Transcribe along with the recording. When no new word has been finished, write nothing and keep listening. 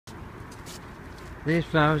These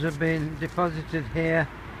flowers have been deposited here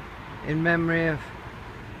in memory of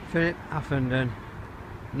Philip Haffenden,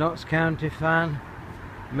 Notts County fan,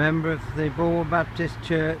 member of the Bulwell Baptist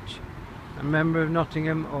Church and member of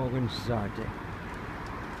Nottingham Organ Society.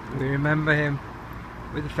 We remember him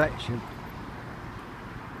with affection.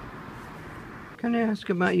 Can I ask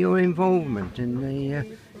about your involvement in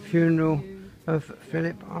the funeral of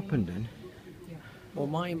Philip Haffenden? Well,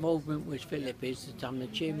 my involvement with Philip is that I'm the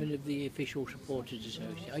chairman of the Official Supporters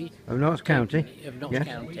Association Of Notts County? Of Notts Yes.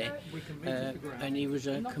 County, and he was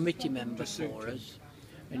a committee member for us,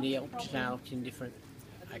 and he helped us out in different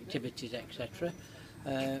activities, etc.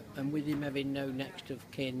 And with him having no next of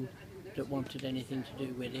kin that wanted anything to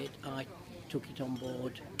do with it, I took it on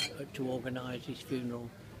board to organise his funeral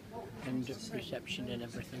and reception and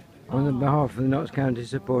everything. On behalf of the Notts County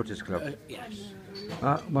Supporters Club? Yes.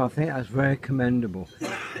 Well, I think that's very commendable,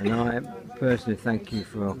 and I personally thank you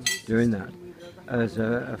for doing that. As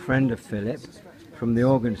a friend of Philip from the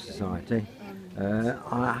Organ Society,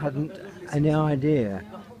 I hadn't any idea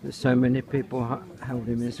that so many people held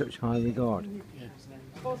him in such high regard.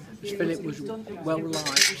 Philip was well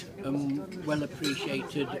liked and well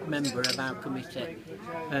appreciated member of our committee,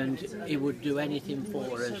 and he would do anything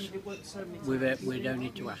for us. We'd only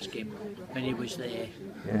to ask him, and he was there.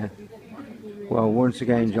 Yeah. Well, once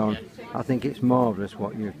again, John, I think it's marvellous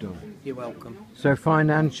what you've done. You're welcome. So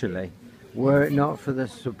financially, were it not for the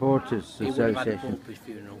Supporters He would have had a Association, Paupers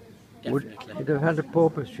funeral, would definitely. he'd have had a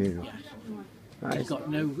Paupers funeral? Yes. That He's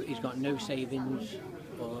is- got no savings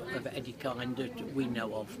or of any kind that we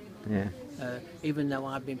know of. Yeah. Even though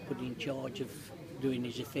I've been put in charge of doing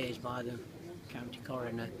his affairs by the county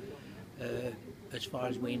coroner, as far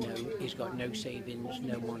as we know, he's got no savings,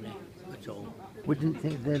 no money at all. We didn't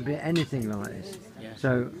think there'd be anything like this. Yes.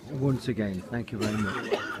 So, once again, thank you very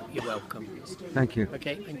much. You're welcome. Thank you.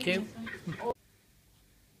 Okay, thank you.